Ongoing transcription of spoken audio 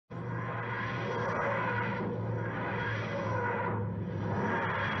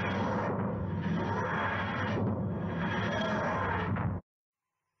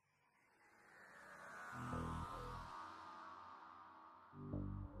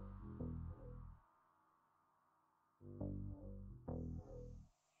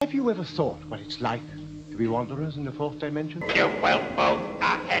Have you ever thought what it's like to be wanderers in the fourth dimension? You will move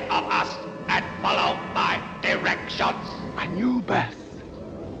ahead of us and follow my directions. A new birth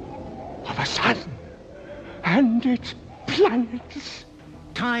of a sun and its planets.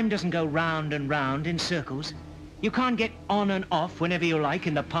 Time doesn't go round and round in circles. You can't get on and off whenever you like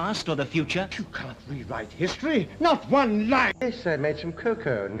in the past or the future. You can't rewrite history. Not one line. Yes, I made some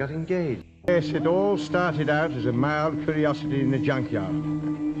cocoa and got engaged. Yes, it all started out as a mild curiosity in the junkyard.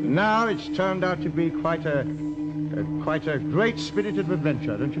 Now it's turned out to be quite a great spirited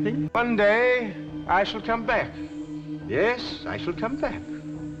adventure, don't you think? One day I shall come back. Yes, I shall come back.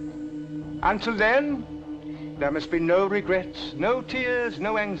 Until then, there must be no regrets, no tears,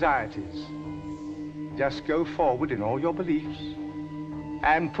 no anxieties. Just go forward in all your beliefs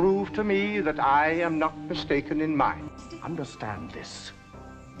and prove to me that I am not mistaken in mine. Understand this.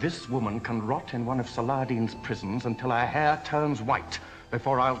 This woman can rot in one of Saladin's prisons until her hair turns white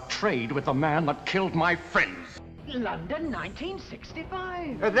before I'll trade with the man that killed my friends. London,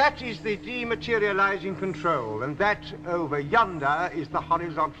 1965. That is the dematerializing control, and that over yonder is the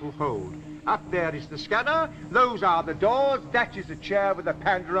horizontal hold. Up there is the scanner, those are the doors, that is the chair with a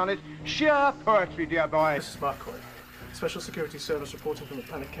panda on it. Sheer poetry, dear boy. This is Marcoy, Special Security Service reporting from the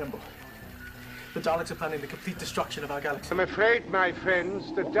planet Kemble. The Daleks are planning the complete destruction of our galaxy. I'm afraid, my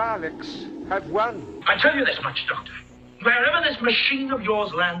friends, the Daleks have won. I tell you this much, Doctor. Wherever this machine of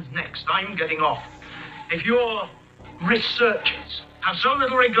yours lands next, I'm getting off. If your researchers have so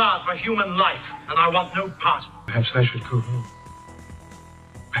little regard for human life, and I want no part of it. Perhaps I should go home.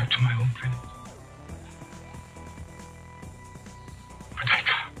 Back to my home planet. But I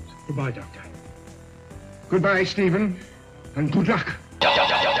can't. Goodbye, Doctor. Goodbye, Stephen, and good luck.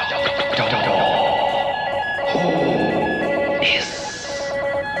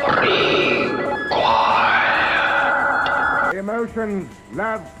 Emotions,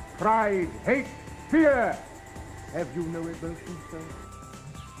 love, pride, hate, fear. Have you no emotions, sir?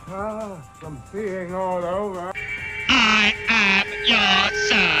 Far from being all over. I am your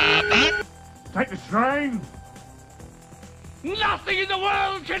servant. Take the strain. Nothing in the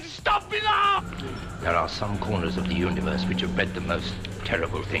world can stop me now. There are some corners of the universe which have bred the most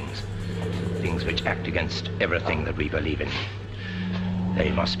terrible things. Things which act against everything that we believe in.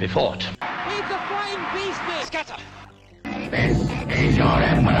 They must be fought. Leave the flying beast be! Scatter! This is your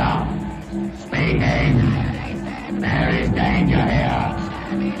emperor. Speaking. There is danger here.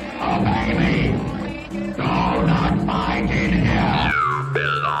 Obey me. Do not fight in here. You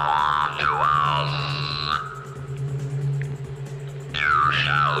belong to us. You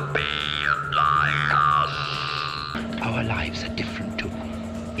shall be like us. Our lives are different to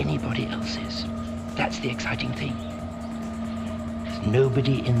anybody else's. That's the exciting thing.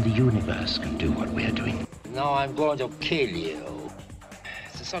 Nobody in the universe can do what we're doing. Now I'm going to kill you.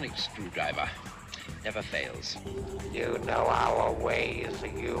 It's a sonic screwdriver. Never fails. You know our ways.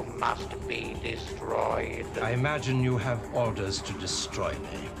 You must be destroyed. I imagine you have orders to destroy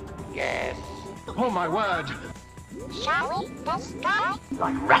me. Yes. Oh, my word. Shall we destroy?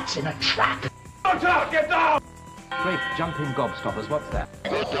 Like rats in a trap. Get down! Get down! Great jumping gobstoppers, what's that?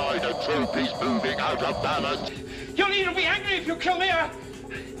 The dinotrope is moving out of balance. You'll need to be angry if you kill me.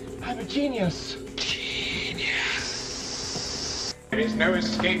 I'm a genius. There is no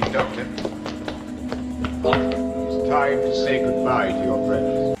escape, Doctor. It's time to say goodbye to your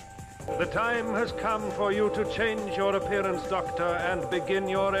friends. The time has come for you to change your appearance, Doctor, and begin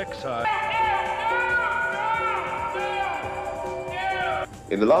your exile.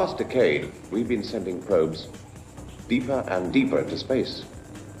 In the last decade, we've been sending probes deeper and deeper into space.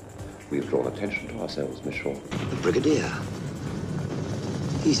 We've drawn attention to ourselves, Miss Shaw. The Brigadier.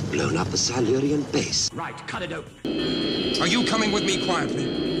 He's blown up a Silurian base. Right, cut it open. Are you coming with me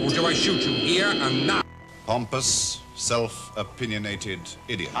quietly, or do I shoot you here and now? Pompous, self-opinionated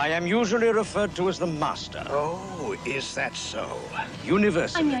idiot. I am usually referred to as the Master. Oh, is that so?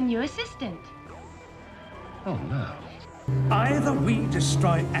 University. I'm your new assistant. Oh, no. Either we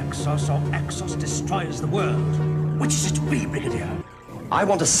destroy Exos or Exos destroys the world. Which is it to be, Brigadier? I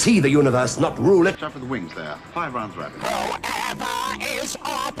want to see the universe, not rule it. Start for the wings there. 5 rounds rapid. Whoever is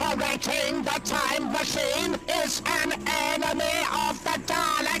operating the time machine is an enemy of the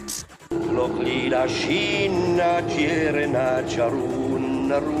Daleks.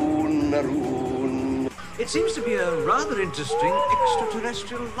 It seems to be a rather interesting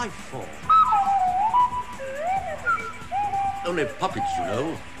extraterrestrial life form. Only puppets, you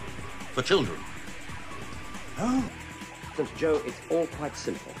know. For children. Oh. St. Joe, it's all quite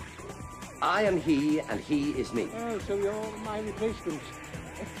simple. I am he, and he is me. Oh, so you're my replacement.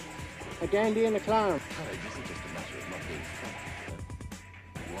 A dandy and a clown. Courage isn't just a matter of not being fun.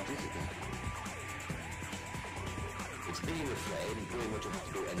 What is it then? It's being afraid and doing what you have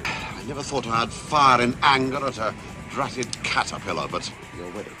to do anyway. I never thought I'd fire in anger at a dratted caterpillar, but... Your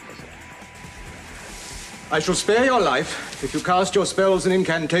wedding present. I shall spare your life if you cast your spells and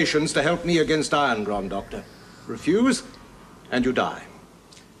incantations to help me against Iron Grom, Doctor. Refuse, and you die.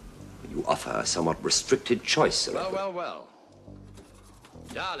 You offer a somewhat restricted choice, sir. Well.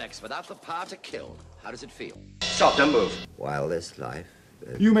 Daleks without the power to kill. How does it feel? Stop, don't move. While this life...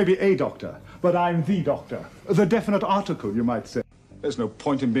 You may be a doctor, but I'm the doctor. The definite article, you might say. There's no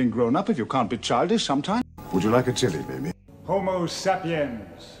point in being grown up if you can't be childish sometime. Would you like a chili, baby? Homo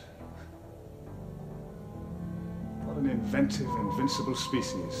sapiens. What an inventive, invincible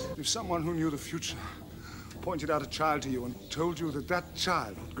species. If someone who knew the future pointed out a child to you and told you that that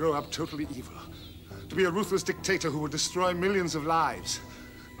child would grow up totally evil, to be a ruthless dictator who would destroy millions of lives,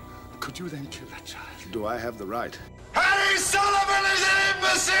 could you then kill that child? Do I have the right? Harry Sullivan is an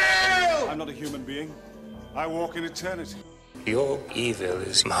imbecile! I'm not a human being. I walk in eternity. Your evil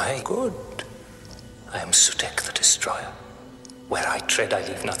is my good. I am Sutek the Destroyer. Where I tread, I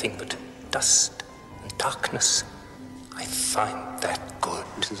leave nothing but dust and darkness. I find that good.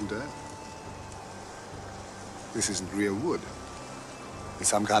 This isn't earth. This isn't real wood. It's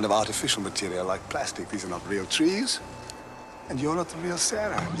some kind of artificial material like plastic. These are not real trees. And you're not the real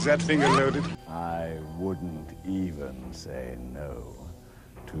Sarah. Is that finger loaded? I wouldn't even say no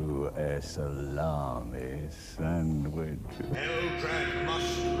to a salami sandwich. Eldred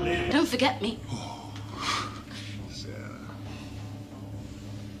must live. Don't forget me. Sarah,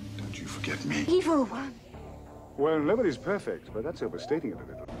 don't you forget me. Evil one. Well, nobody's perfect, but that's overstating it a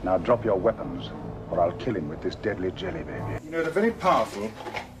little. Now drop your weapons, or I'll kill him with this deadly jelly baby. You know, the very powerful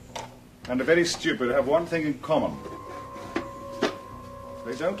and the very stupid have one thing in common.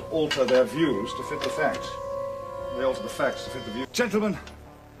 They don't alter their views to fit the facts. They alter the facts to fit the views. Gentlemen,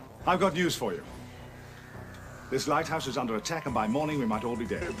 I've got news for you. This lighthouse is under attack, and by morning we might all be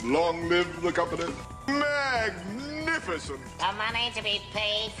dead. Long live the company. Magnificent. The money to be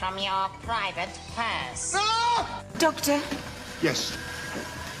paid from your private purse. Ah! Doctor, Yes,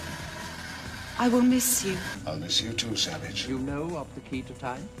 I will miss you. I'll miss you too, Savage. You know of the key to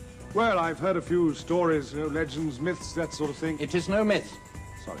time? Well, I've heard a few stories, legends, myths, that sort of thing. It is no myth.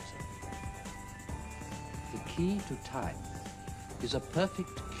 Sorry, sir. The key to time is a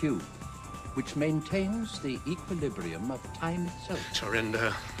perfect cube which maintains the equilibrium of time itself.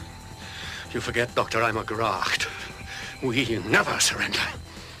 Surrender. You forget, Doctor, I'm a gracht. We never surrender.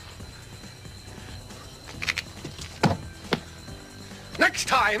 Next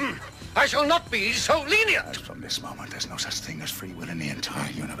time, I shall not be so lenient. From this moment, there's no such thing as free will in the entire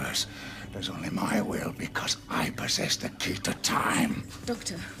universe. There's only my will, because I possess the key to time.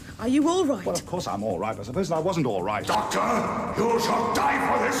 Doctor, are you all right? Well, of course I'm all right, but suppose I wasn't all right. Doctor, you shall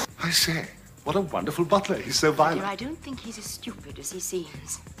die for this! I say, what a wonderful butler. He's so violent. I don't think he's as stupid as he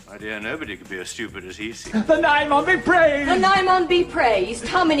seems. My dear, nobody could be as stupid as he seems. The Naimon be praised! The Naimon be praised!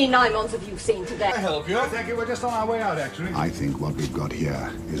 How many Naimons have you seen today? Can I help you? Thank you, we're just on our way out, actually. I think what we've got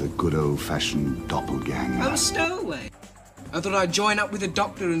here is a good old-fashioned doppelganger. I'm a stowaway. I thought I'd join up with the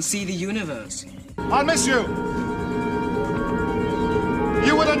Doctor and see the universe. I'll miss you!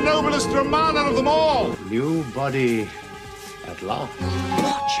 You were the noblest Romana of them all! New body at last.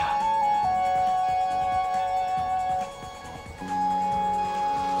 Watcher!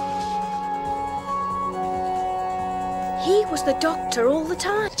 He was the Doctor all the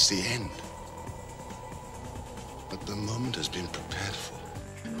time. It's the end. But the moment has been prepared for.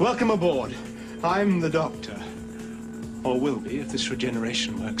 Welcome aboard. I'm the Doctor. Or will be, if this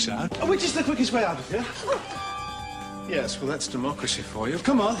regeneration works out. Which is the quickest way out of here? Yes, well, that's democracy for you.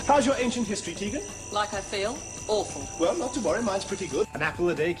 Come on. How's your ancient history, Tegan? Like I feel? Awful. Well, not to worry. Mine's pretty good. An apple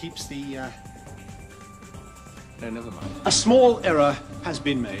a day keeps the, No, never mind. A small error has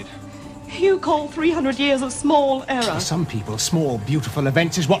been made. You call 300 years a small error? For some people, small, beautiful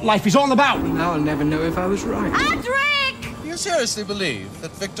events is what life is all about. Now I'll never know if I was right. Adric! Do you seriously believe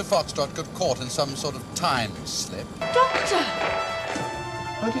that Victor Foxtrot got caught in some sort of time slip? Doctor!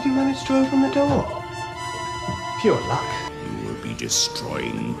 How did you manage to open the door? Pure luck. You will be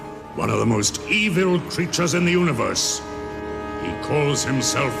destroying one of the most evil creatures in the universe. He calls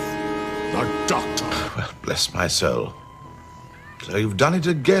himself the Doctor. Well, bless my soul. So you've done it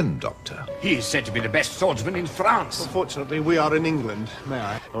again, Doctor. He is said to be the best swordsman in France. Unfortunately, we are in England, may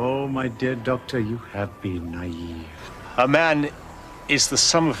I? Oh, my dear Doctor, you have been naive. A man is the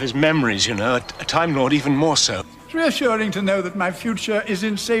sum of his memories, you know, a Time Lord even more so. It's reassuring to know that my future is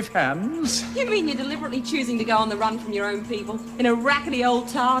in safe hands. You mean you're deliberately choosing to go on the run from your own people in a rackety old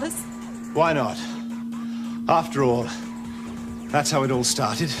TARDIS? Why not? After all, That's how it all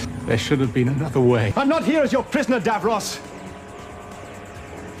started. There should have been another way. I'm not here as your prisoner, Davros,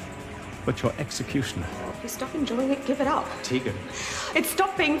 but your executioner. You stop enjoying it, give it up. Tegan. It's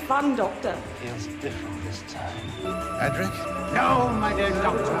stopped being fun, Doctor. Feels different this time. Edric? No, my dear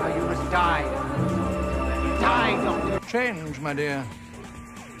Doctor, you must die. Die, Doctor. Change, my dear.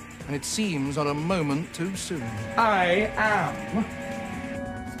 And it seems on a moment too soon. I am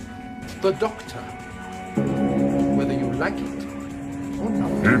the Doctor. Whether you like it or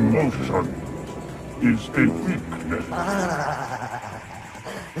not. Emotion is a weakness.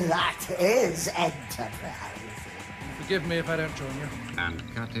 That is enterprise. Forgive me if I don't join you.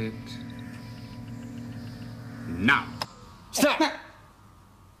 And cut it now. Stop!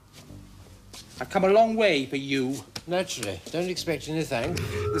 I've come a long way for you. Naturally. Don't expect anything.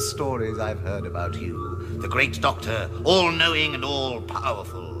 The stories I've heard about you. The great Doctor, all-knowing and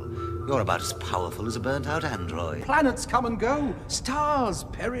all-powerful. You're about as powerful as a burnt-out android. Planets come and go. Stars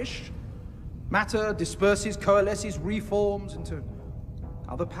perish. Matter disperses, coalesces, reforms into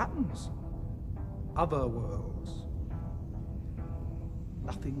other patterns. Other worlds.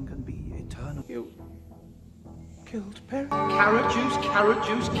 Nothing can be eternal. You killed Perry. Carrot juice, carrot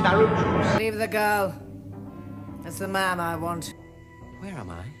juice, carrot juice. Leave the girl. It's the man I want. Where am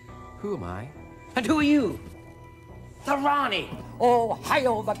I? Who am I? And who are you? The Rani! All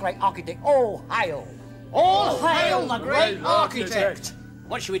hail the great architect! All hail! All hail the great architect!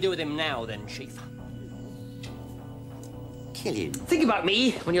 What should we do with him now, then, Chief? Kill him. Think about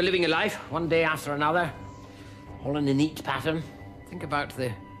me when you're living your life, one day after another, all in a neat pattern. Think about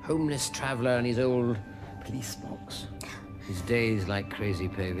the homeless traveller and his old police box. His days like crazy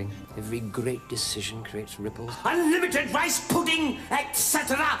paving. Every great decision creates ripples. Unlimited rice pudding,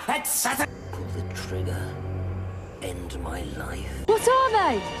 etc., etc. Pull the trigger. End my life. What are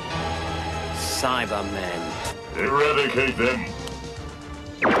they? Cybermen. Eradicate them.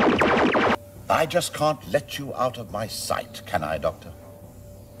 I just can't let you out of my sight, can I, Doctor?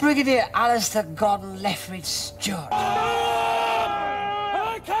 Brigadier Alistair Gordon Lethbridge Stewart.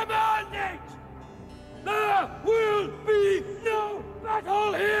 I command it! There will be no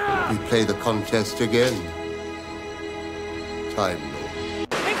battle here! We play the contest again. Time Lord.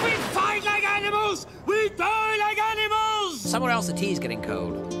 If we fight like animals, we die like animals! Somewhere else the tea's getting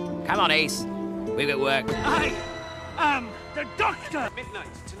cold. Come on, Ace. We've got work. I am the Doctor!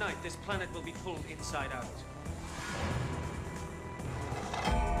 Midnight tonight, this planet will be pulled inside out.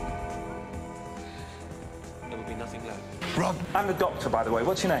 There will be nothing left. Rob. I'm the Doctor, by the way.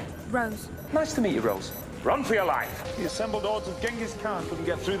 What's your name? Rose. Nice to meet you, Rose. Run for your life. The assembled hordes of Genghis Khan couldn't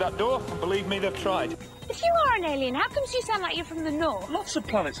get through that door, and believe me, they've tried. If you are an alien, how come you sound like you're from the north? Lots of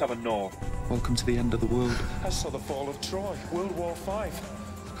planets have a north. Welcome to the end of the world. I saw the fall of Troy, World War V.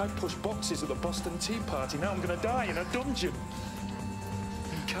 I pushed boxes at the Boston Tea Party. Now I'm going to die in a dungeon.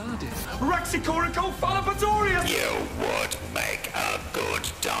 In Cardiff. Raxicorico Falapatorius! You would make a good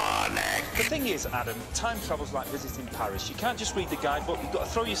Dalek. The thing is, Adam, time travel's like visiting Paris. You can't just read the guidebook, you've got to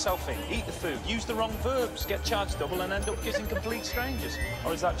throw yourself in, eat the food, use the wrong verbs, get charged double and end up kissing complete strangers.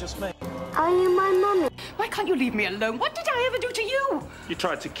 Or is that just me? Are you my mummy? Why can't you leave me alone? What did I ever do to you? You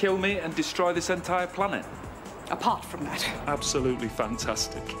tried to kill me and destroy this entire planet. Apart from that. Absolutely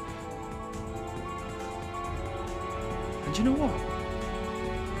fantastic. And you know what?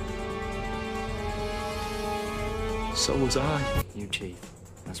 So was I. You, Chief.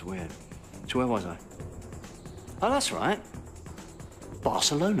 That's weird. So where was I? Oh, that's right.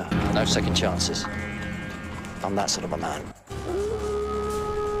 Barcelona. No second chances. I'm that sort of a man.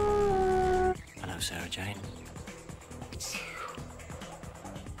 Hello, Sarah Jane. It's you.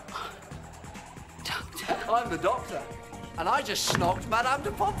 Doctor. I'm the Doctor. And I just snogged Madame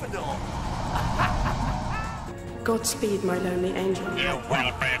de Pompadour. Godspeed, my lonely angel. You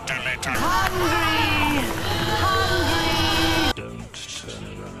will be deleted. Hungry! Hungry! Don't turn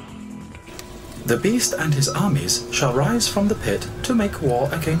around. The beast and his armies shall rise from the pit to make war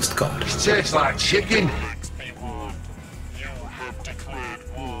against God. Tastes like chicken. You have declared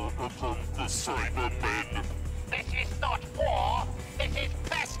war upon the Cybermen. This is not war. This is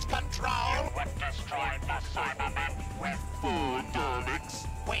pest control. You would destroy the Cybermen with 4 Daleks.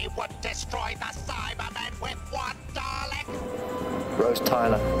 We would destroy the Cybermen with 1 Dalek. Rose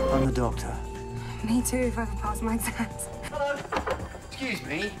Tyler. I'm the Doctor. Me too, if I ever pass my exams. Hello. Excuse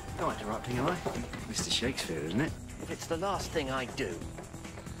me. Not interrupting, am I? Mr. Shakespeare, isn't it? If it's the last thing I do,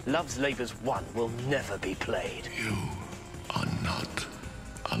 Love's Labour's One will never be played. You are not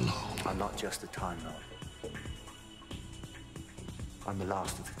alone. I'm not just a Time Lord. I'm the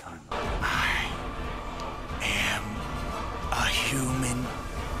last of the Time Lords. I am a human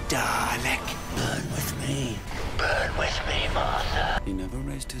Dalek. Burn with me. burn with me, Martha. He never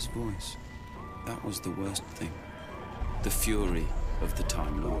raised his voice. That was the worst thing. The fury of the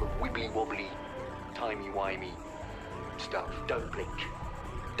Time Lord. Wibbly-wobbly, timey-wimey stuff. Don't blink.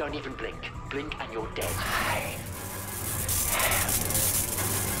 Don't even blink. Blink and you're dead. I am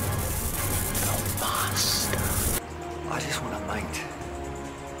the master. I just want a mate.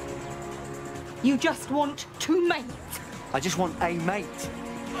 You just want to mate. I just want a mate.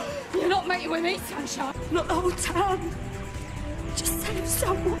 You're not mating with me, Sunshine. Not the whole town. Just save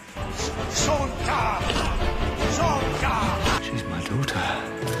someone. Sonka! Sonka! She's my daughter.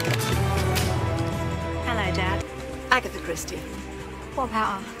 Hello, Dad. Agatha Christie. What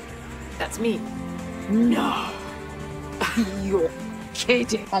about her? That's me. No. You're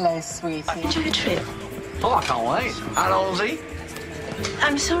kidding. Hello, sweetie. Enjoy the trip. Oh, I can't wait. How old's he?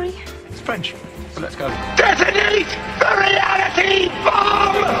 I'm sorry. It's French. But let's go. Detonate the reality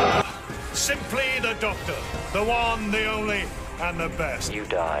bomb! Simply the Doctor. The one, the only, and the best. You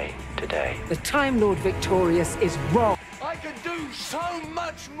die today. The Time Lord Victorious is wrong. I could do so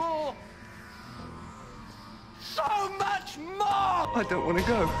much more. So much more! I don't want to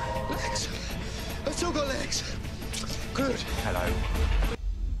go. Legs. I've still got legs. Good. Hello.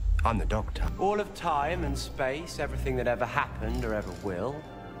 I'm the Doctor. All of time and space, everything that ever happened or ever will.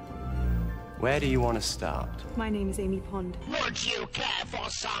 Where do you want to start? My name is Amy Pond. Would you care for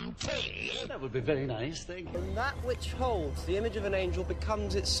some tea? That would be very nice, thank you. From that which holds the image of an angel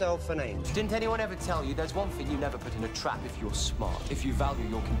becomes itself an angel. Didn't anyone ever tell you there's one thing you never put in a trap if you're smart, if you value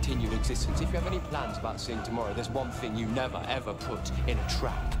your continued existence, if you have any plans about seeing tomorrow, there's one thing you never ever put in a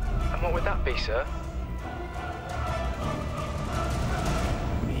trap. And what would that be, sir?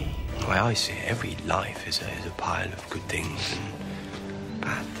 The way I see it, every life is a pile of good things and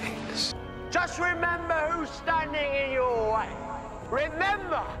bad things. Just remember who's standing in your way.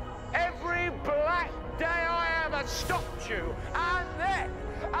 Remember every black day I ever stopped you. And then,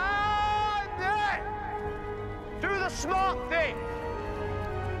 do the smart thing.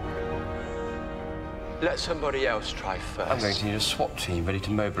 Let somebody else try first. I'm going to need a SWAT team ready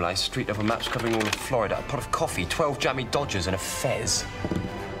to mobilise, street level maps covering all of Florida, a pot of coffee, 12 jammy Dodgers and a fez.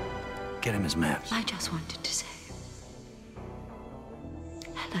 Get him his maps. I just wanted to say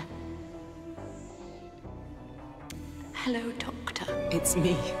hello. Hello, Doctor. It's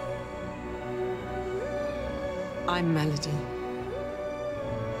me. I'm Melody.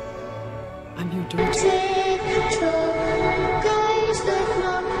 I'm your daughter. Take control, guys the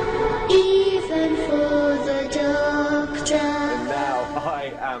flow, even for the Doctor. And now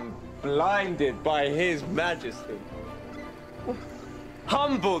I am blinded by His Majesty,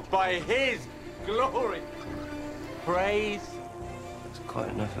 humbled by His glory. Praise. That's quite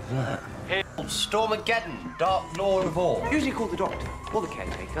enough of that. Stormageddon, Dark Lord of all. Usually called the Doctor, or the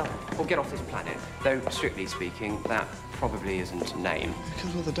Caretaker, or Get Off This Planet. Though, strictly speaking, that probably isn't a name.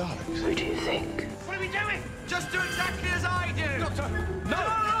 Because we're the Daleks. Who do you think? What are we doing? Just do exactly as I do! Doctor,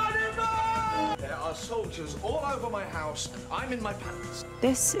 no! There are soldiers all over my house, and I'm in my pants.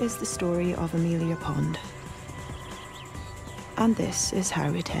 This is the story of Amelia Pond. And this is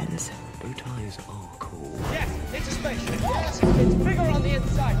how it ends. Bow ties are cool. Yes, it's a spaceship. Yes, it's bigger on the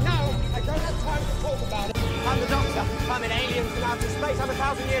inside. No, I don't have time to talk about it. I'm the Doctor. I'm in aliens from outer space. I'm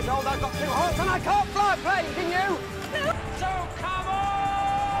 1,000 years old. I've got 2 hearts and I can't fly a plane. Can you? No. So come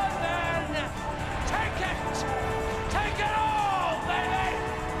on, then. Take it. Take it all, baby.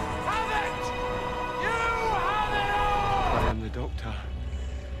 Have it. You have it all. I am the Doctor.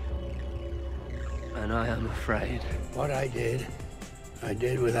 And I am afraid. What I did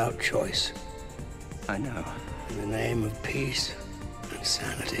without choice. I know. In the name of peace and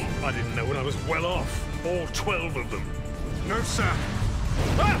sanity. I didn't know when I was well off. All 12 of them. No, sir.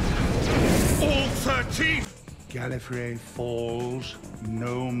 Ah! All 13! Gallifrey falls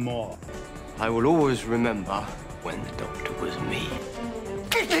no more. I will always remember when the Doctor was me.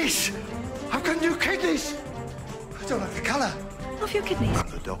 Kidneys! I've got new kidneys! I don't like the colour. Of your kidneys. I'm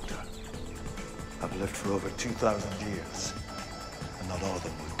the Doctor. I've lived for over 2,000 years, and not all of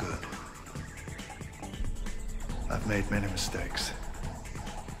them were good. I've made many mistakes.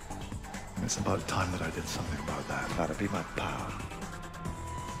 And it's about time that I did something about that. That'd be my power.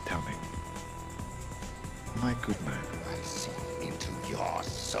 Tell me, am I a good man? I see into your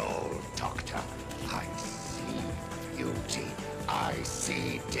soul, Doctor. I see beauty. I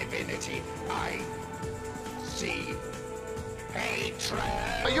see divinity. I see hatred.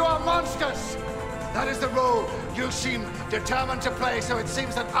 You are monsters! That is the role you seem determined to play, so it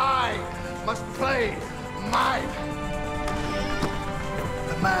seems that I must play mine.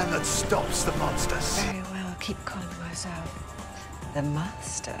 The man that stops the monsters. Very well, keep calm to yourself. The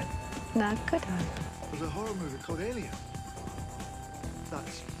master. Not good one. There's a horror movie called Alien.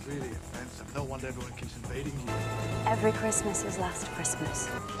 That's really offensive. No wonder everyone keeps invading you. Every Christmas is last Christmas.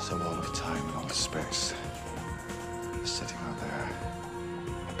 So all of time and all of space is sitting out there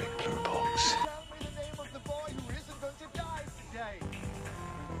in a big blue box. Tell me the name of the boy who isn't going to die today.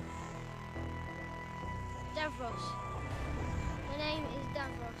 Davros. My name is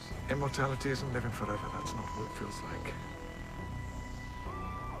Davros. Immortality isn't living forever. That's not what it feels like.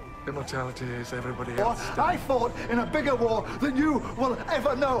 Immortality is everybody else. I fought in a bigger war than you will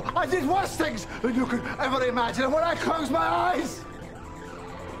ever know. I did worse things than you could ever imagine. And when I close my eyes,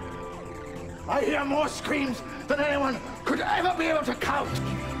 I hear more screams than anyone could ever be able to count.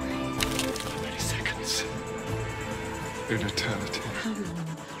 How many seconds in eternity? How long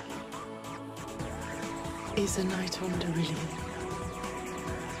is a night on Darillion?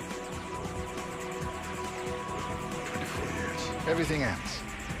 24 years. Everything ends.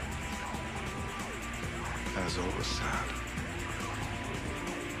 As always sad.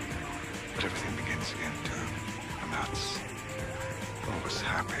 But everything begins again too. And that's always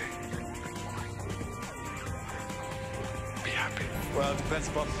happy. Be happy. Well, it depends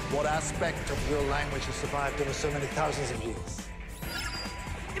upon what aspect of your language has survived over so many thousands of years.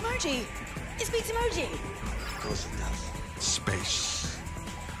 Emoji! It speaks emoji! Of course it does. Space.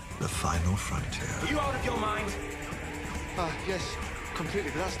 The final frontier. Are you out of your mind? Yes,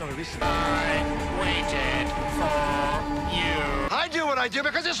 completely, but that's not a reason. I waited for you. I do what I do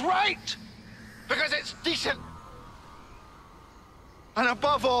because it's right! Because it's decent! And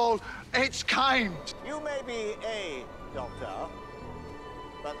above all, it's kind! You may be a doctor,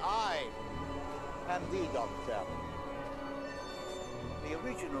 but I am the doctor. The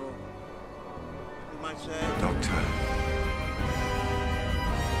original, you might say. Doctor.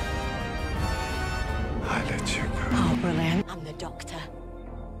 I let you go. Oh, brilliant. I'm the Doctor.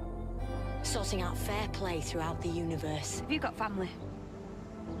 Sorting out fair play throughout the universe. Have you got family?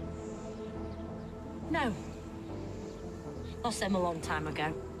 No. Lost them a long time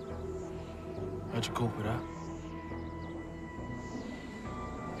ago. How'd you cope with that?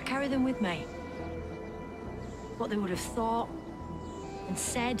 I carry them with me. What they would have thought and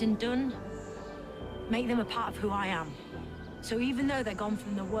said and done, make them a part of who I am. So even though they're gone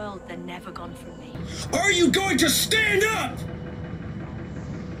from the world, they're never gone from me. Are you going to stand up?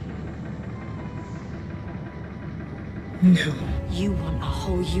 No. You want a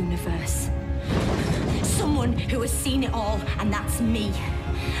whole universe. Someone who has seen it all, and that's me.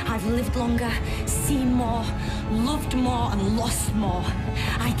 I've lived longer, seen more, loved more, and lost more.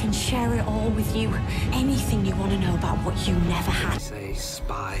 I can share it all with you. Anything you want to know about what you never had. Say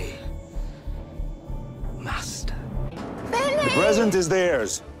spy. Master. The present is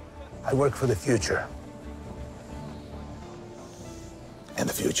theirs. I work for the future. And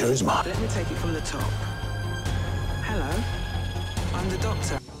the future is mine. Let me take it from the top. Hello, I'm the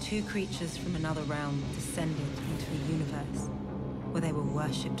Doctor. Two creatures from another realm descended into a universe where they were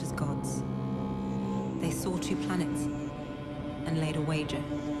worshipped as gods. They saw two planets and laid a wager.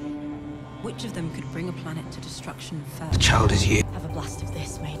 Which of them could bring a planet to destruction first? The child is you. Have a blast of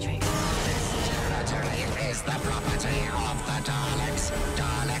this, Matrix. Territory is the property of the Daleks.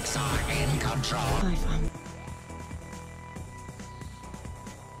 Daleks are in control. Hi, fam.